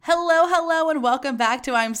Hello, and welcome back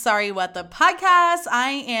to I'm Sorry What the podcast.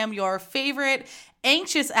 I am your favorite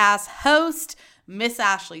anxious ass host, Miss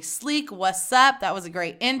Ashley Sleek. What's up? That was a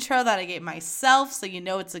great intro that I gave myself, so you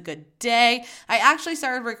know it's a good day. I actually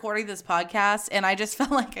started recording this podcast, and I just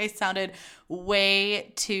felt like I sounded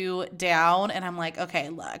way too down, and I'm like, okay,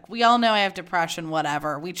 look, we all know I have depression,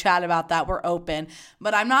 whatever. We chat about that. We're open,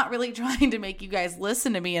 but I'm not really trying to make you guys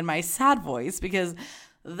listen to me in my sad voice because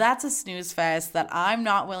that's a snooze fest that I'm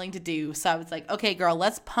not willing to do. So I was like, okay, girl,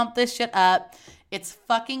 let's pump this shit up. It's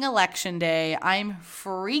fucking election day. I'm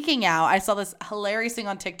freaking out. I saw this hilarious thing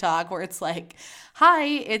on TikTok where it's like, hi,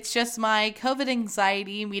 it's just my COVID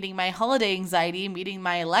anxiety meeting my holiday anxiety, meeting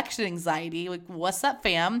my election anxiety. Like, what's up,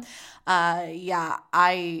 fam? Yeah,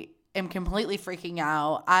 I am completely freaking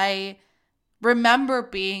out. I remember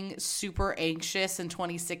being super anxious in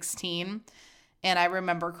 2016, and I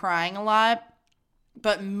remember crying a lot.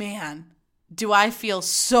 But man, do I feel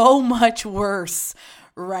so much worse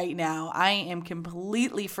right now. I am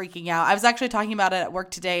completely freaking out. I was actually talking about it at work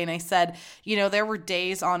today, and I said, you know, there were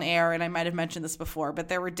days on air, and I might have mentioned this before, but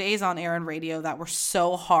there were days on air and radio that were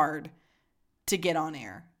so hard to get on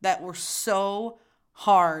air, that were so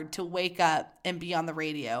hard to wake up and be on the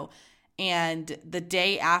radio. And the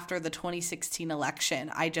day after the 2016 election,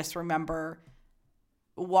 I just remember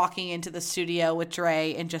walking into the studio with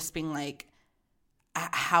Dre and just being like,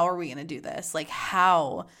 how are we going to do this? Like,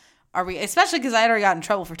 how are we, especially because I had already gotten in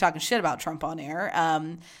trouble for talking shit about Trump on air.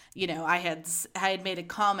 You know, I had made a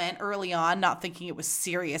comment early on, not thinking it was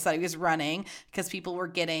serious that he was running, because people were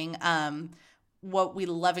getting what we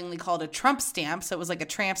lovingly called a Trump stamp. So it was like a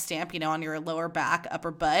tramp stamp, you know, on your lower back,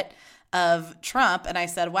 upper butt of Trump. And I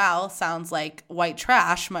said, wow, sounds like white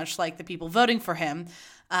trash, much like the people voting for him.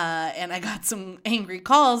 And I got some angry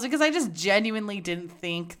calls because I just genuinely didn't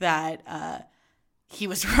think that he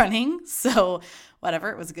was running. So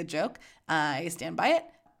whatever, it was a good joke. I stand by it.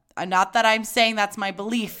 Not that I'm saying that's my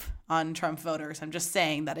belief on Trump voters. I'm just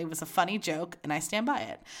saying that it was a funny joke and I stand by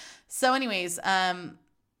it. So anyways,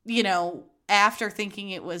 you know, after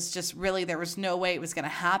thinking it was just really, there was no way it was going to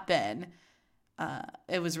happen.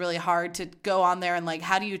 It was really hard to go on there and like,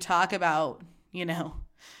 how do you talk about, you know,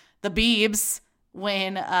 the Biebs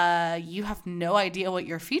when you have no idea what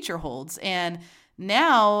your future holds? And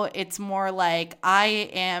now it's more like I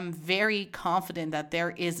am very confident that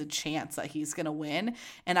there is a chance that he's going to win.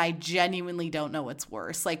 And I genuinely don't know what's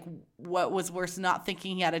worse. Like, what was worse, not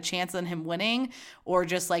thinking he had a chance on him winning, or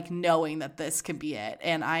just like knowing that this could be it.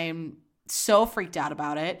 And I am so freaked out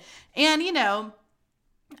about it. And, you know,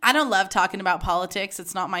 I don't love talking about politics.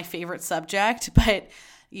 It's not my favorite subject. But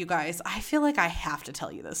you guys, I feel like I have to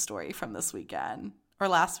tell you this story from this weekend or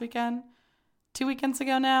last weekend. 2 weekends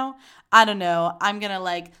ago now. I don't know. I'm going to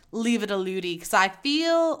like leave it alooty because I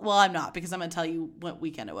feel, well, I'm not, because I'm going to tell you what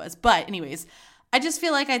weekend it was. But anyways, I just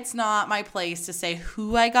feel like it's not my place to say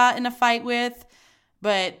who I got in a fight with.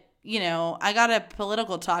 But, you know, I got a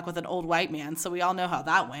political talk with an old white man. So we all know how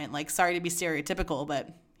that went. Like, sorry to be stereotypical, but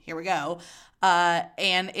here we go.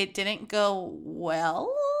 And it didn't go well.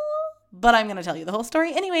 But I'm going to tell you the whole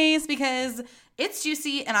story anyways, because it's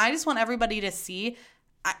juicy and I just want everybody to see.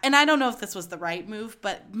 And I don't know if this was the right move,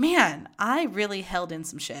 but man, I really held in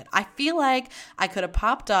some shit. I feel like I could have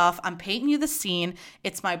popped off. I'm painting you the scene.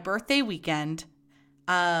 It's my birthday weekend.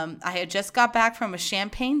 I had just got back from a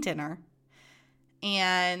champagne dinner.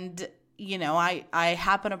 And, you know, I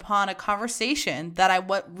happened upon a conversation that I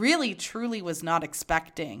really truly was not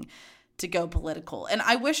expecting to go political. And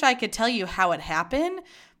I wish I could tell you how it happened,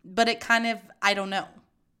 but it kind of, I don't know.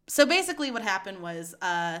 So basically what happened was,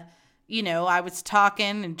 you know, I was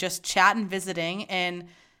talking and just chatting, visiting, and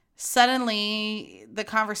suddenly the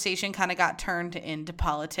conversation kind of got turned into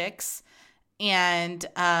politics. And,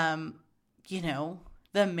 you know,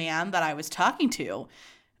 the man that I was talking to,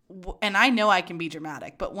 and I know I can be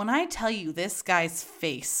dramatic, but when I tell you this guy's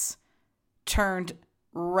face turned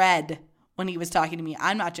red when he was talking to me,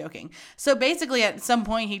 I'm not joking. So basically at some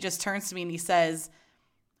point he just turns to me and he says,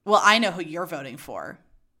 well, I know who you're voting for.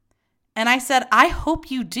 And I said, I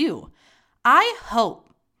hope you do. I hope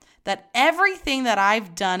that everything that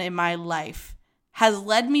I've done in my life has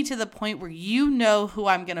led me to the point where you know who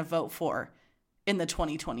I'm going to vote for in the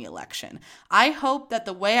 2020 election. I hope that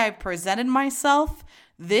the way I've presented myself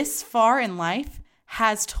this far in life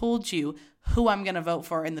has told you who I'm going to vote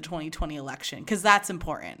for in the 2020 election, because that's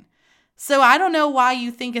important. So I don't know why you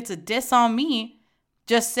think it's a diss on me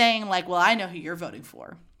just saying like, well, I know who you're voting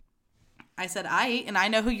for. I said, I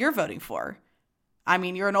know who you're voting for. I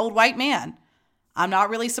mean, you're an old white man. I'm not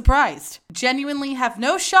really surprised. Genuinely have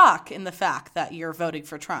no shock in the fact that you're voting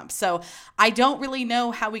for Trump. So I don't really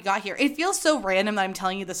know how we got here. It feels so random that I'm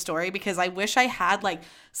telling you the story because I wish I had like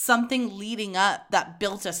something leading up that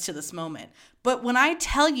built us to this moment. But when I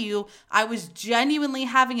tell you I was genuinely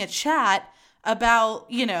having a chat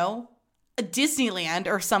about, a Disneyland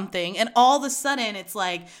or something, and all of a sudden it's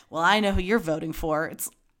like, well, I know who you're voting for. It's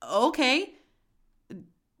okay.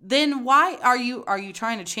 Then why are you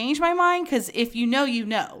trying to change my mind? Because if you know, you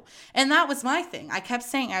know. And that was my thing. I kept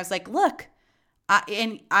saying, I was like, look,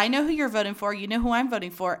 I know who you're voting for. You know who I'm voting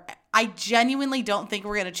for. I genuinely don't think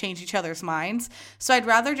we're going to change each other's minds. So I'd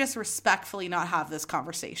rather just respectfully not have this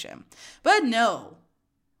conversation. But no,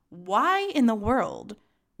 why in the world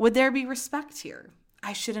would there be respect here?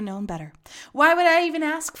 I should have known better. Why would I even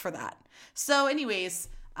ask for that? So anyways,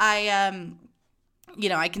 I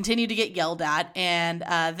continue to get yelled at, and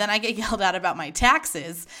then I get yelled at about my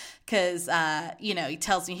taxes because, he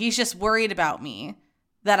tells me he's just worried about me,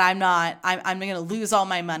 that I'm going to lose all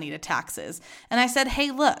my money to taxes. And I said, hey,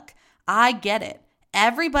 look, I get it.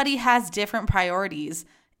 Everybody has different priorities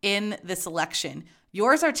in this election.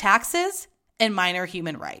 Yours are taxes and mine are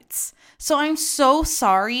human rights. So I'm so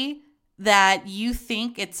sorry that you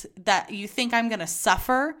think I'm going to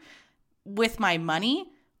suffer with my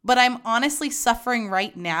money. But I'm honestly suffering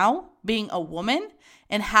right now being a woman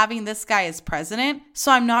and having this guy as president.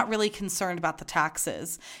 So I'm not really concerned about the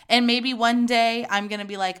taxes. And maybe one day I'm going to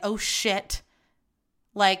be like, oh shit.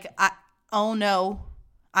 Oh no,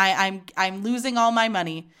 I'm losing all my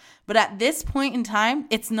money. But at this point in time,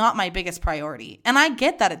 it's not my biggest priority. And I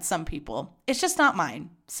get that it's some people. It's just not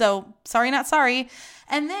mine. So sorry, not sorry.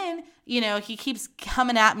 And then, he keeps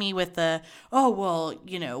coming at me with the, what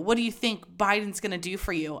do you think Biden's going to do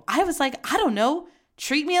for you? I was like, I don't know.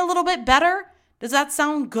 Treat me a little bit better. Does that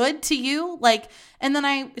sound good to you? And then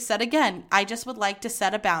I said again, I just would like to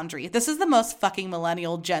set a boundary. This is the most fucking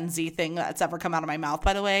millennial Gen Z thing that's ever come out of my mouth,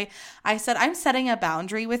 by the way. I said, I'm setting a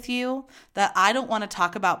boundary with you that I don't want to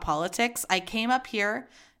talk about politics. I came up here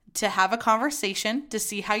to have a conversation to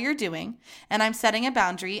see how you're doing, and I'm setting a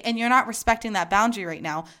boundary, and you're not respecting that boundary right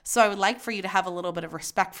now. So I would like for you to have a little bit of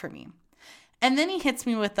respect for me. And then he hits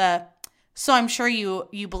me with so I'm sure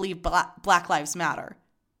you believe Black Lives Matter.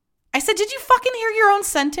 I said, did you fucking hear your own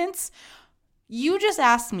sentence? You just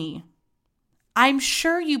asked me, I'm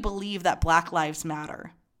sure you believe that Black Lives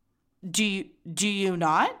Matter. Do you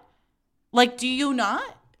not? Do you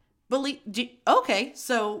not believe? Okay,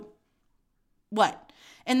 so what?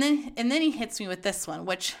 And then he hits me with this one,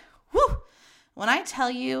 which, when I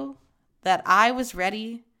tell you that I was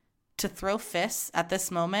ready to throw fists at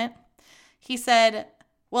this moment, he said,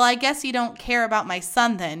 well, I guess you don't care about my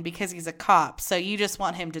son then because he's a cop. So you just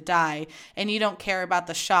want him to die and you don't care about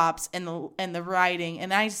the shops and the rioting.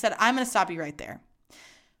 And I just said, I'm going to stop you right there.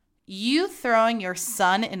 You throwing your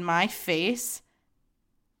son in my face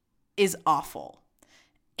is awful.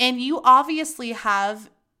 And you obviously have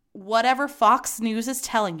whatever Fox News is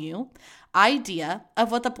telling you idea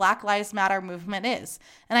of what the Black Lives Matter movement is.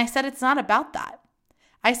 And I said, it's not about that.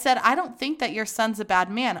 I said, I don't think that your son's a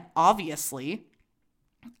bad man, obviously.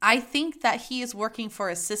 I think that he is working for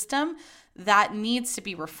a system that needs to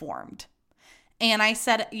be reformed. And I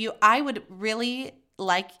said, I would really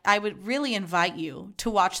invite you to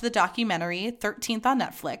watch the documentary 13th on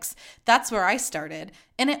Netflix. That's where I started.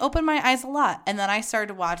 And it opened my eyes a lot. And then I started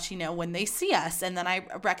to watch, When They See Us. And then I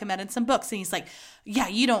recommended some books. And he's like, yeah,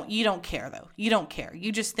 you don't care though. You don't care.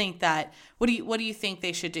 You just think that, what do you think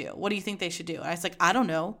they should do? What do you think they should do? And I was like, I don't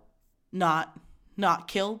know. Not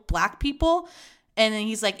kill Black people. And then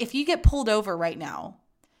he's like, if you get pulled over right now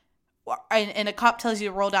and a cop tells you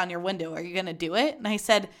to roll down your window, are you going to do it? And I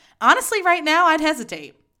said, honestly, right now, I'd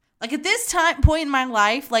hesitate. At this point in my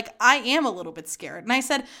life, I am a little bit scared. And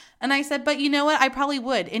I said, but you know what? I probably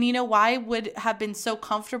would. And you know why I would have been so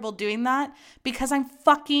comfortable doing that? Because I'm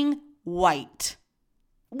fucking white.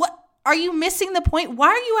 What? Are you missing the point? Why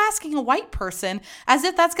are you asking a white person as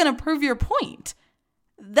if that's going to prove your point?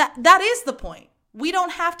 That is the point. We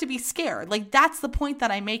don't have to be scared. That's the point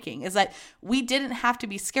that I'm making, is that we didn't have to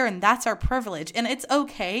be scared, and that's our privilege. And it's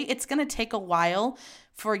okay. It's going to take a while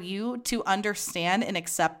for you to understand and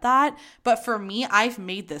accept that. But for me, I've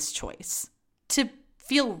made this choice to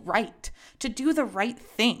feel right, to do the right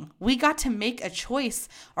thing. We got to make a choice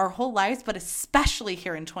our whole lives, but especially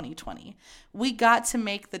here in 2020. We got to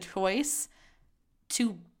make the choice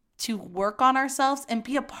to work on ourselves and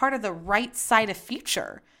be a part of the right side of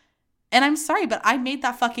future. And I'm sorry, but I made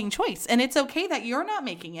that fucking choice. And it's okay that you're not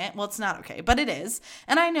making it. Well, it's not okay, but it is.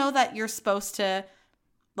 And I know that you're supposed to,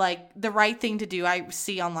 like the right thing to do, I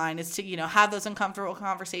see online, is to, have those uncomfortable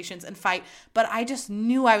conversations and fight. But I just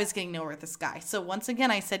knew I was getting nowhere with this guy. So once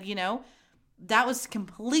again, I said, that was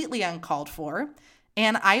completely uncalled for.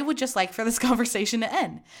 And I would just like for this conversation to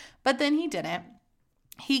end. But then he didn't.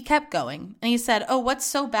 He kept going. And he said, oh, what's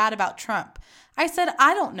so bad about Trump? I said,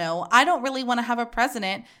 I don't know. I don't really want to have a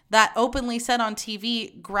president that openly said on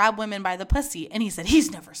TV, grab women by the pussy. And he said,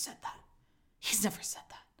 he's never said that. He's never said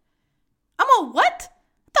that. I'm all, what?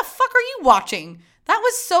 What the fuck are you watching? That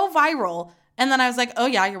was so viral. And then I was like, oh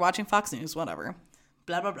yeah, you're watching Fox News, whatever.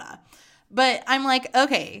 Blah, blah, blah. But I'm like,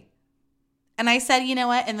 okay. And I said, you know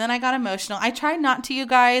what? And then I got emotional. I tried not to, you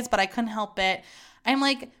guys, but I couldn't help it. I'm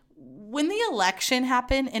like, when the election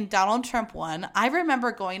happened and Donald Trump won, I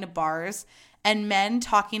remember going to bars and men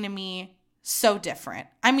talking to me so different.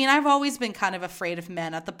 I mean, I've always been kind of afraid of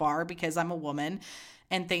men at the bar because I'm a woman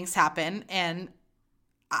and things happen. And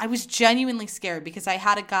I was genuinely scared because I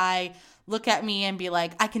had a guy look at me and be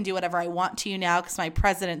like, I can do whatever I want to you now because my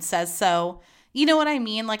president says so. You know what I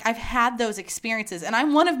mean? Like, I've had those experiences, and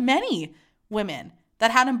I'm one of many women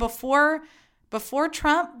that had them before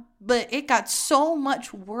Trump, but it got so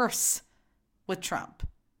much worse with Trump.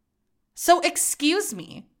 So excuse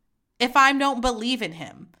me if I don't believe in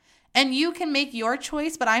him. And you can make your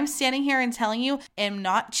choice, but I'm standing here and telling you I'm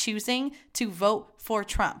not choosing to vote for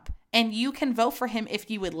Trump. And you can vote for him if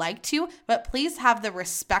you would like to, but please have the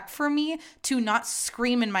respect for me to not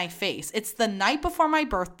scream in my face. It's the night before my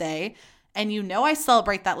birthday, and I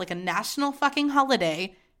celebrate that like a national fucking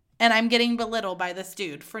holiday, and I'm getting belittled by this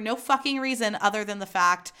dude for no fucking reason other than the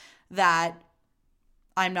fact that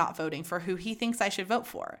I'm not voting for who he thinks I should vote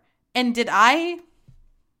for. And did I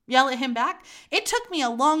yell at him back? It took me a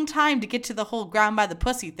long time to get to the whole ground by the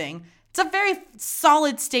pussy thing. It's a very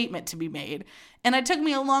solid statement to be made. And it took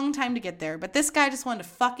me a long time to get there. But this guy just wanted to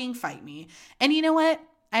fucking fight me. And you know what?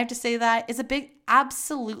 I have to say that is a big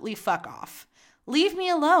absolutely fuck off. Leave me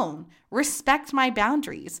alone. Respect my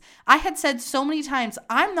boundaries. I had said so many times,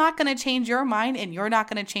 I'm not going to change your mind and you're not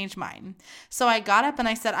going to change mine. So I got up and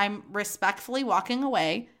I said, I'm respectfully walking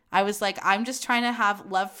away. I was like, I'm just trying to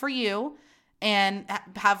have love for you and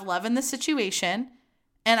have love in the situation.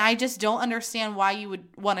 And I just don't understand why you would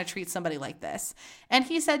want to treat somebody like this. And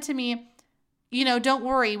he said to me, don't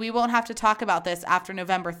worry, we won't have to talk about this after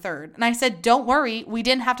November 3rd. And I said, don't worry, we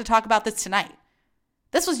didn't have to talk about this tonight.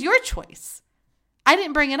 This was your choice. I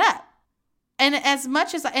didn't bring it up. And as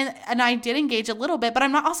much as, and I did engage a little bit, but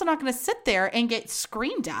I'm also not going to sit there and get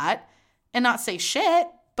screamed at and not say shit.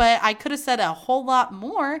 But I could have said a whole lot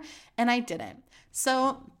more, and I didn't.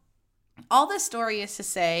 So all this story is to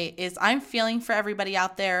say is I'm feeling for everybody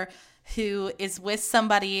out there who is with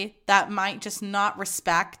somebody that might just not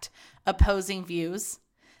respect opposing views,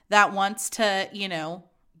 that wants to,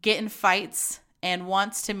 get in fights and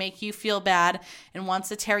wants to make you feel bad and wants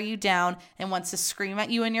to tear you down and wants to scream at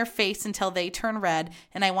you in your face until they turn red.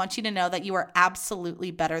 And I want you to know that you are absolutely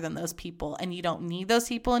better than those people, and you don't need those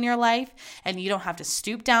people in your life, and you don't have to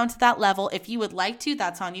stoop down to that level. If you would like to,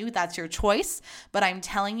 that's on you. That's your choice. But I'm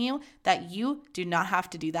telling you that you do not have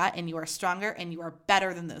to do that, and you are stronger and you are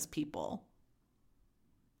better than those people.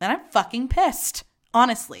 And I'm fucking pissed,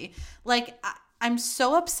 honestly. Like, I'm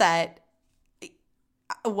so upset.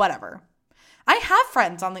 Whatever. I have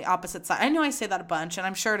friends on the opposite side. I know I say that a bunch, and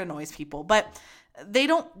I'm sure it annoys people, but they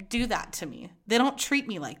don't do that to me. They don't treat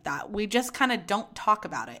me like that. We just kind of don't talk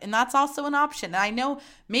about it. And that's also an option. And I know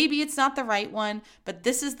maybe it's not the right one, but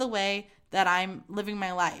this is the way that I'm living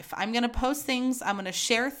my life. I'm going to post things. I'm going to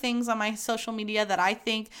share things on my social media that I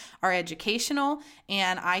think are educational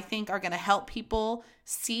and I think are going to help people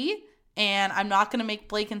see. And I'm not going to make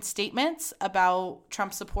blatant statements about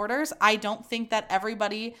Trump supporters. I don't think that every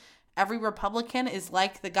Republican is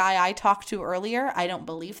like the guy I talked to earlier. I don't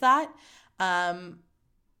believe that. And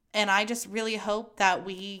I just really hope that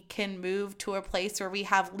we can move to a place where we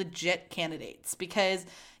have legit candidates, because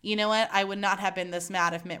you know what? I would not have been this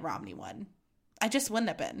mad if Mitt Romney won. I just wouldn't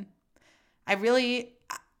have been.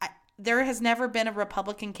 There has never been a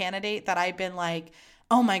Republican candidate that I've been like,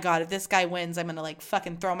 oh my God, if this guy wins, I'm going to like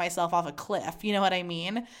fucking throw myself off a cliff. You know what I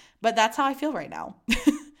mean? But that's how I feel right now.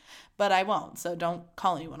 But I won't. So don't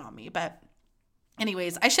call anyone on me. But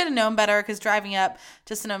anyways, I should have known better, because driving up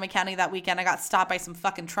to Sonoma County that weekend, I got stopped by some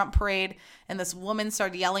fucking Trump parade, and this woman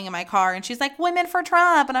started yelling in my car, and she's like, women for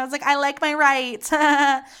Trump. And I was like, I like my rights.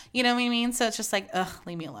 You know what I mean? So it's just like, ugh,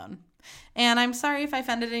 leave me alone. And I'm sorry if I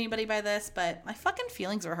offended anybody by this, but my fucking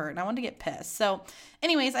feelings were hurt and I wanted to get pissed. So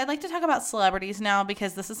anyways, I'd like to talk about celebrities now,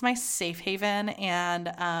 because this is my safe haven,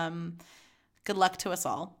 and good luck to us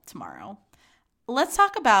all tomorrow. Let's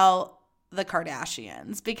talk about the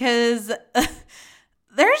Kardashians, because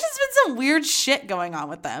there's just been some weird shit going on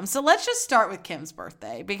with them. So let's just start with Kim's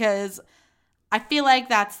birthday, because I feel like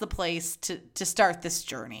that's the place to start this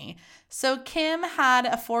journey. So Kim had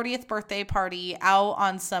a 40th birthday party out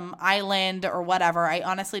on some island or whatever. I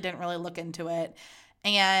honestly didn't really look into it.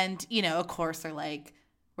 And, you know, of course they're like,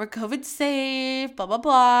 we're COVID safe, blah, blah,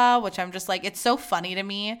 blah, which I'm just like, it's so funny to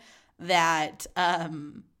me that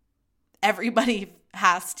everybody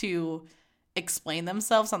has to explain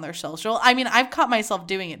themselves on their social. I mean, I've caught myself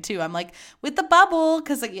doing it too. I'm like, with the bubble,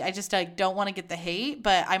 because I just like don't want to get the hate,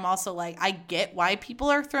 but I'm also like, I get why people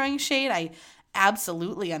are throwing shade. I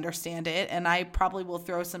absolutely understand it, and I probably will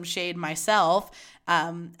throw some shade myself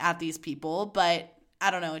at these people, but I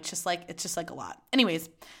don't know, it's just like a lot. Anyways,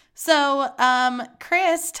 so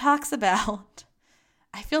Chris talks about,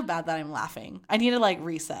 I feel bad that I'm laughing. I need to like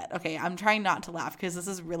reset. Okay, I'm trying not to laugh because this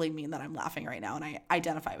is really mean that I'm laughing right now, and I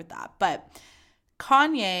identify with that. But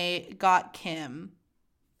Kanye got Kim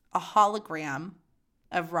a hologram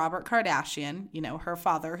of Robert Kardashian, you know, her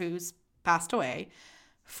father who's passed away,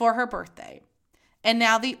 for her birthday. And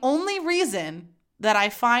now the only reason that I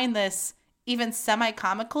find this even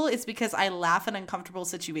semi-comical is because I laugh at uncomfortable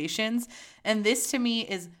situations. And this to me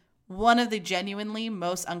is one of the genuinely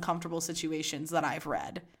most uncomfortable situations that I've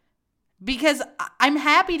read. Because I'm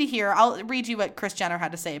happy to hear, I'll read you what Kris Jenner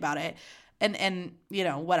had to say about it and you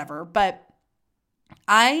know, whatever. But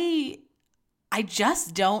I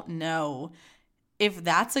just don't know if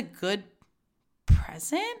that's a good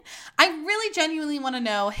present. I really genuinely want to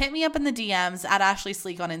know. Hit me up in the DMs at Ashley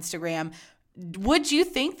Sleek on Instagram. Would you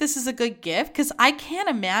think this is a good gift? Because I can't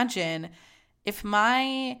imagine if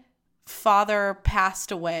my father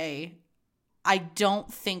passed away, I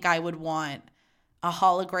don't think I would want a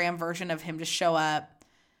hologram version of him to show up,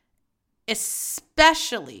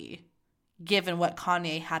 especially given what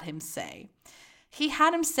Kanye had him say. He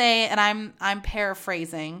had him say, and I'm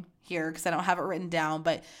paraphrasing here because I don't have it written down,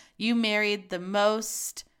 but you married the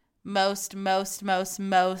most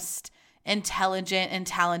intelligent and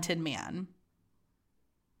talented man.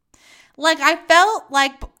 Like, I felt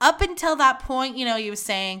like up until that point, you know, he was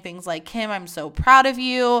saying things like, Kim, I'm so proud of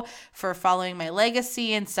you for following my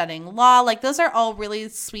legacy and studying law. Like, those are all really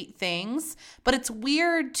sweet things. But it's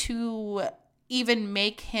weird to even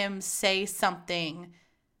make him say something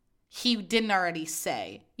he didn't already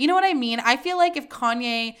say. You know what I mean? I feel like if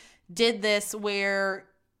Kanye did this where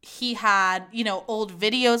he had, you know, old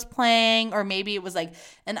videos playing, or maybe it was like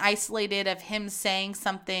an isolated of him saying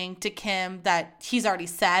something to Kim that he's already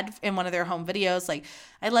said in one of their home videos, like,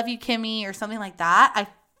 I love you, Kimmy, or something like that. I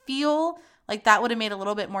feel like that would have made a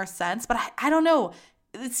little bit more sense, but I don't know.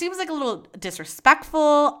 It seems like a little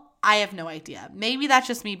disrespectful. I have no idea. Maybe that's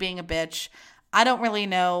just me being a bitch. I don't really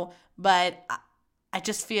know, but I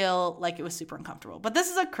just feel like it was super uncomfortable. But this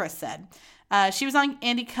is what Chris said. She was on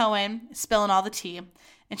Andy Cohen, spilling all the tea.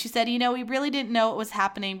 And she said, you know, we really didn't know what was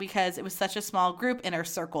happening because it was such a small group, inner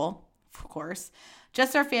circle, of course.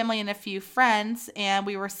 Just our family and a few friends. And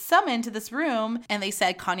we were summoned to this room and they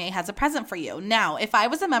said, Kanye has a present for you. Now, if I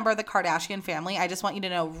was a member of the Kardashian family, I just want you to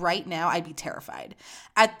know right now, I'd be terrified.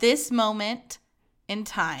 At this moment in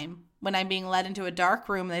time, when I'm being led into a dark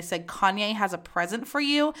room and they said, Kanye has a present for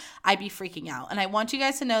you, I'd be freaking out. And I want you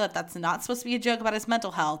guys to know that that's not supposed to be a joke about his mental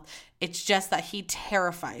health. It's just that he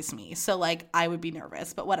terrifies me. So, like, I would be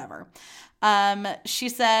nervous, but whatever. She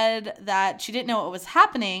said that she didn't know what was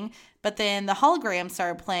happening, but then the hologram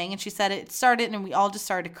started playing, and she said it started, and we all just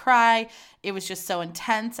started to cry. It was just so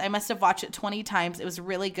intense. I must have watched it 20 times. It was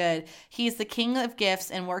really good. He's the king of gifts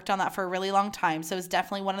and worked on that for a really long time. So it was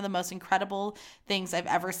definitely one of the most incredible things I've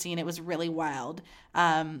ever seen. It was really wild.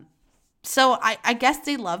 So I guess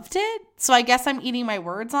they loved it. So I guess I'm eating my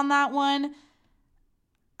words on that one.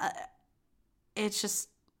 It's just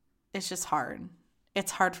hard.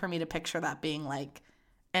 It's hard for me to picture that being like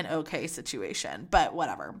an okay situation, but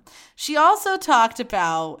whatever. She also talked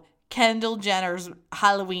about Kendall Jenner's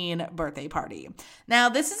Halloween birthday party. Now,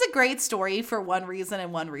 this is a great story for one reason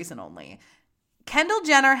and one reason only. Kendall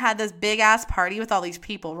Jenner had this big ass party with all these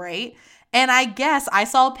people, right? And I guess I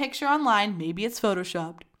saw a picture online, maybe it's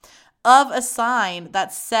photoshopped, of a sign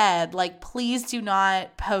that said, like, please do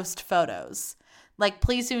not post photos. Like,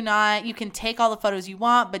 please do not, you can take all the photos you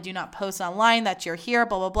want, but do not post online that you're here,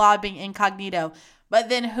 blah, blah, blah, being incognito. But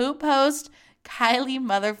then who posts? Kylie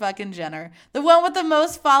motherfucking Jenner, the one with the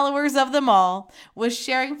most followers of them all, was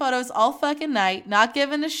sharing photos all fucking night, not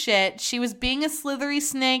giving a shit. She was being a slithery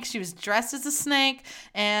snake. She was dressed as a snake.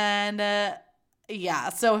 And Yeah,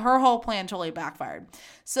 so her whole plan totally backfired.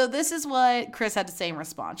 So this is what Chris had to say in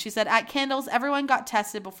response. She said, at Kendall's, everyone got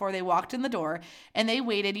tested before they walked in the door, and they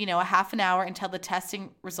waited, a half an hour until the testing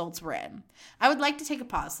results were in. I would like to take a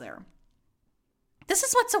pause there. This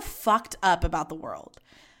is what's so fucked up about the world.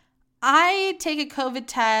 I take a COVID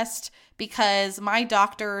test because my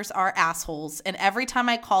doctors are assholes, and every time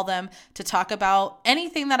I call them to talk about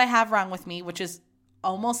anything that I have wrong with me, which is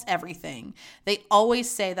almost everything, they always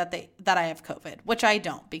say that I have COVID, which I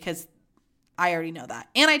don't, because I already know that.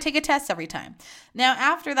 And I take a test every time. Now,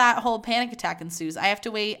 after that whole panic attack ensues, I have to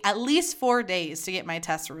wait at least 4 days to get my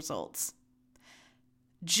test results.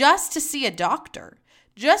 Just to see a doctor.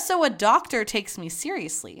 Just so a doctor takes me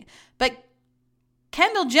seriously. But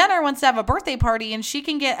Kendall Jenner wants to have a birthday party and she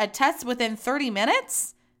can get a test within 30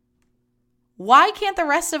 minutes? Why can't the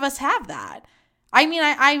rest of us have that? I mean,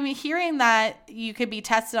 I'm hearing that you could be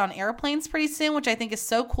tested on airplanes pretty soon, which I think is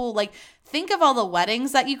so cool. Like, think of all the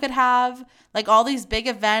weddings that you could have, like all these big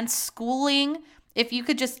events, schooling. If you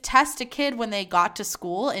could just test a kid when they got to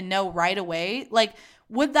school and know right away, like,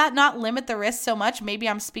 would that not limit the risk so much? Maybe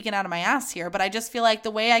I'm speaking out of my ass here, but I just feel like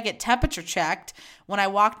the way I get temperature checked when I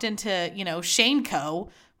walked into, Shane Co.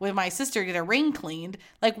 with my sister to get a ring cleaned,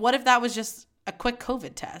 like, what if that was just a quick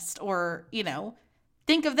COVID test? Or,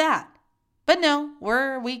 think of that. But no,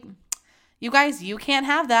 you guys, you can't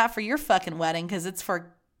have that for your fucking wedding because it's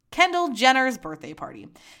for Kendall Jenner's birthday party.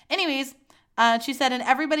 Anyways, she said, and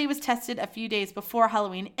everybody was tested a few days before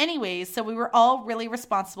Halloween anyways, so we were all really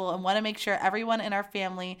responsible and want to make sure everyone in our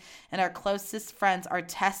family and our closest friends are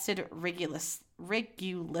tested rigorously.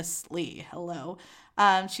 Hello.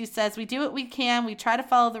 She says, we do what we can. We try to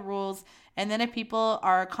follow the rules. And then if people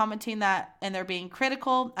are commenting that and they're being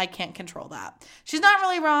critical, I can't control that. She's not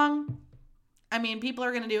really wrong. I mean, people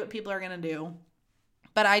are going to do what people are going to do.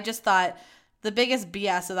 But I just thought the biggest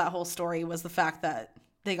BS of that whole story was the fact that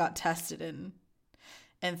they got tested in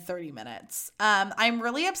 30 minutes. I'm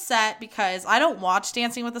really upset because I don't watch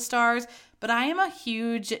Dancing with the Stars, but I am a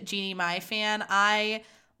huge Jeannie Mai fan. I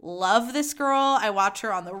love this girl. I watch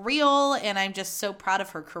her on The Real, and I'm just so proud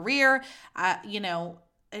of her career.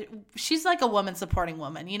 She's like a woman supporting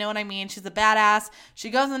woman. You know what I mean? She's a badass. She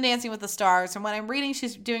goes on Dancing with the Stars. From what I'm reading,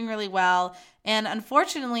 she's doing really well. And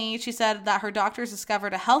unfortunately, she said that her doctors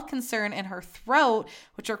discovered a health concern in her throat,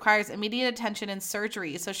 which requires immediate attention and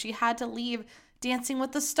surgery. So she had to leave Dancing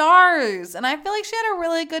with the Stars. And I feel like she had a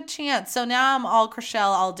really good chance. So now I'm all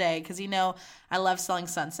Chriselle all day because, I love Selling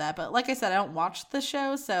Sunset. But like I said, I don't watch the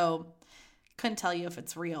show, so couldn't tell you if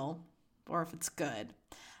it's real or if it's good.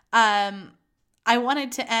 I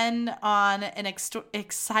wanted to end on an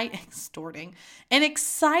exciting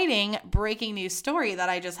breaking news story that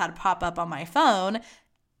I just had pop up on my phone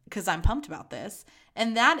because I'm pumped about this.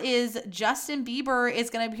 And that is Justin Bieber is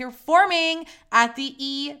going to be performing at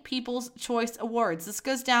the People's Choice Awards. This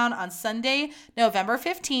goes down on Sunday, November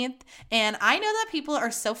 15th. And I know that people are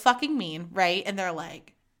so fucking mean, right? And they're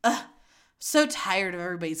like, ugh. So tired of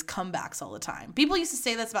everybody's comebacks all the time. People used to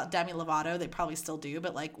say this about Demi Lovato. They probably still do,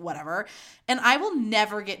 but like whatever. And I will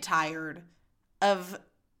never get tired of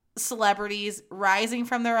celebrities rising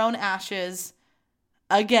from their own ashes,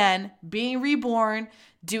 again, being reborn,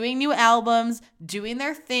 doing new albums, doing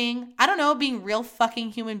their thing. I don't know, being real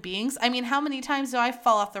fucking human beings. I mean, how many times do I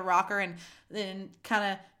fall off the rocker and then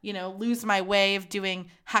kind of, lose my way of doing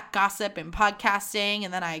hot gossip and podcasting,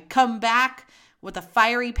 and then I come back with a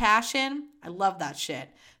fiery passion? I love that shit.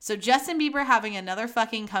 So Justin Bieber having another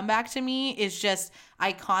fucking comeback to me is just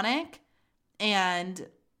iconic and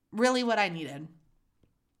really what I needed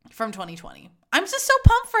from 2020. I'm just so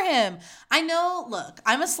pumped for him. I know, look,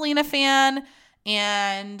 I'm a Selena fan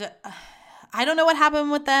and I don't know what happened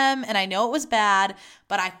with them and I know it was bad,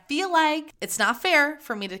 but I feel like it's not fair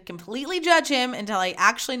for me to completely judge him until I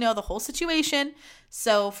actually know the whole situation.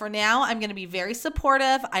 So for now, I'm going to be very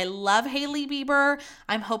supportive. I love Hailey Bieber.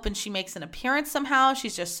 I'm hoping she makes an appearance somehow.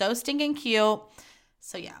 She's just so stinking cute.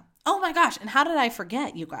 So yeah. Oh my gosh. And how did I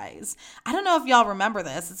forget, you guys? I don't know if y'all remember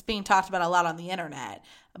this. It's being talked about a lot on the internet.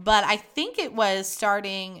 But I think it was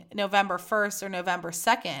starting November 1st or November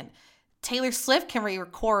 2nd. Taylor Swift can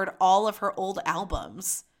re-record all of her old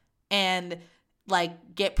albums and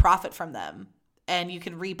like get profit from them. And you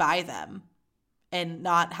can rebuy them and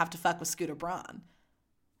not have to fuck with Scooter Braun.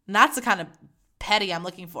 And that's the kind of petty I'm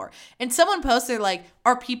looking for. And someone posted like,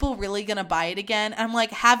 are people really going to buy it again? And I'm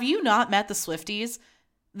like, have you not met the Swifties?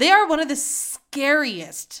 They are one of the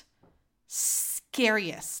scariest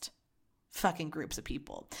fucking groups of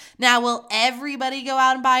people. Now, will everybody go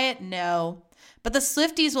out and buy it? No. But the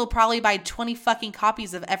Swifties will probably buy 20 fucking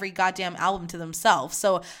copies of every goddamn album to themselves.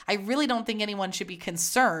 So I really don't think anyone should be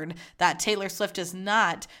concerned that Taylor Swift does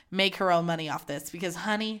not make her own money off this, because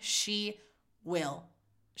honey, she will.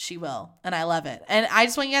 She will. And I love it. And I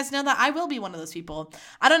just want you guys to know that I will be one of those people.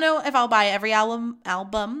 I don't know if I'll buy every album,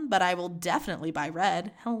 but I will definitely buy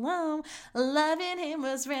Red. Hello. Loving him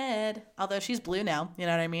was red. Although she's blue now. You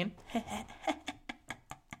know what I mean?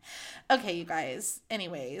 Okay, you guys.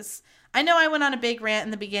 Anyways, I know I went on a big rant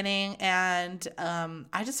in the beginning, and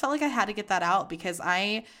I just felt like I had to get that out because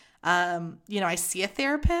I see a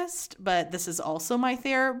therapist, but this is also my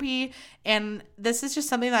therapy. And this is just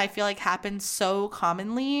something that I feel like happens so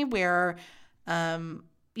commonly where,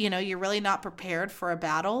 you're really not prepared for a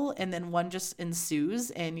battle, and then one just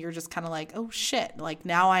ensues and you're just kind of like, oh shit. Like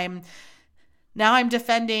now I'm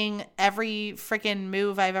defending every freaking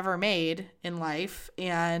move I've ever made in life.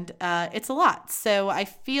 And, it's a lot. So I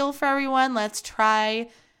feel for everyone. Let's try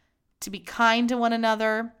to be kind to one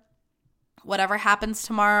another. Whatever happens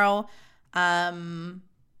tomorrow, I'm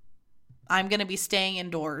going to be staying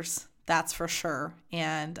indoors. That's for sure.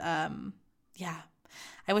 And I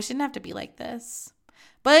wish it didn't have to be like this.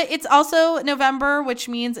 But it's also November, which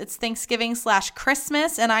means it's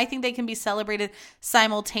Thanksgiving/Christmas. And I think they can be celebrated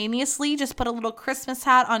simultaneously. Just put a little Christmas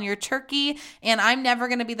hat on your turkey. And I'm never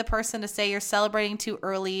going to be the person to say you're celebrating too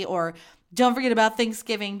early or don't forget about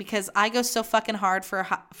Thanksgiving, because I go so fucking hard for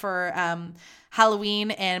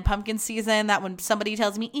Halloween and pumpkin season that when somebody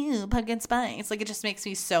tells me, ew, pumpkin spice, like it just makes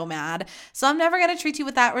me so mad. So I'm never going to treat you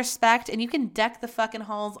with that respect. And you can deck the fucking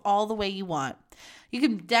halls all the way you want. You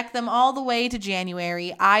can deck them all the way to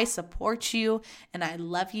January. I support you and I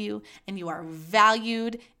love you, and you are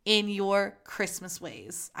valued in your Christmas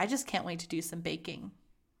ways. I just can't wait to do some baking.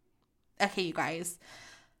 Okay, you guys.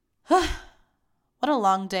 What a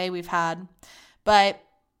long day we've had. But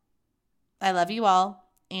I love you all,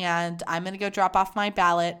 and I'm going to go drop off my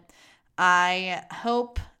ballot. I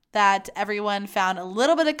hope that everyone found a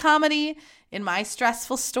little bit of comedy in my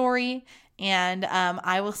stressful story, and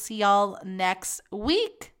I will see y'all next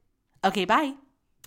week. Okay, bye.